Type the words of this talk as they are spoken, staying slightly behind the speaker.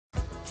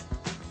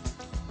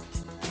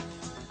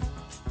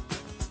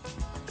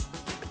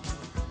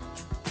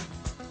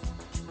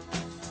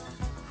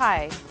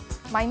Hi,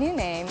 my new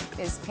name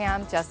is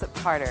Pam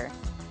Jessup-Carter.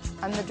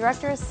 I'm the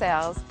Director of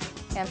Sales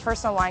and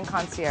Personal Wine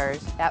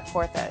Concierge at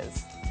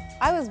Porthos.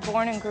 I was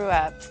born and grew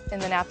up in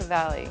the Napa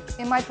Valley.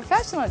 In my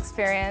professional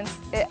experience,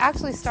 it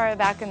actually started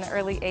back in the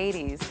early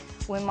 80s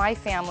when my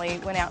family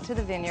went out to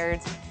the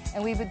vineyards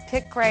and we would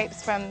pick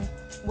grapes from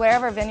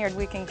wherever vineyard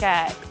we can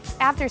get.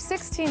 After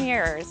 16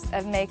 years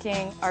of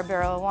making our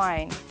barrel of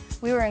wine,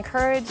 we were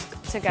encouraged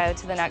to go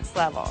to the next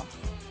level.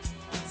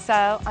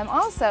 So I'm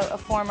also a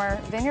former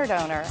vineyard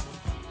owner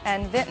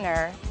and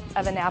vintner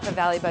of a Napa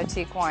Valley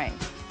boutique wine.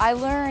 I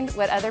learned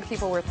what other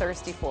people were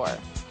thirsty for.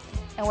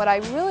 And what I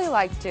really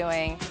liked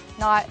doing,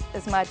 not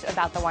as much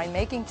about the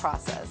winemaking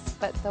process,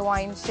 but the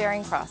wine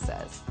sharing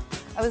process.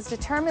 I was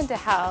determined to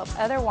help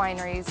other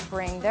wineries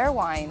bring their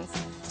wines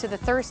to the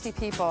thirsty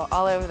people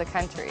all over the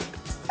country.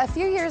 A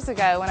few years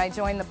ago when I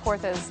joined the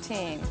Porthos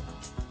team,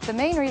 the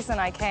main reason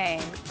I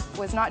came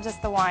was not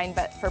just the wine,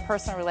 but for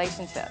personal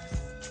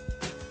relationships.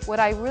 What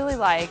I really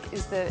like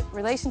is the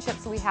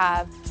relationships we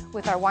have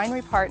with our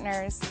winery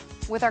partners,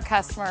 with our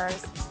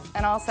customers,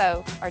 and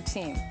also our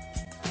team.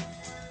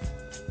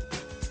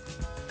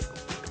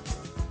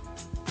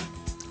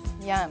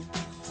 Yum.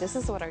 This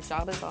is what our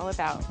job is all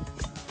about.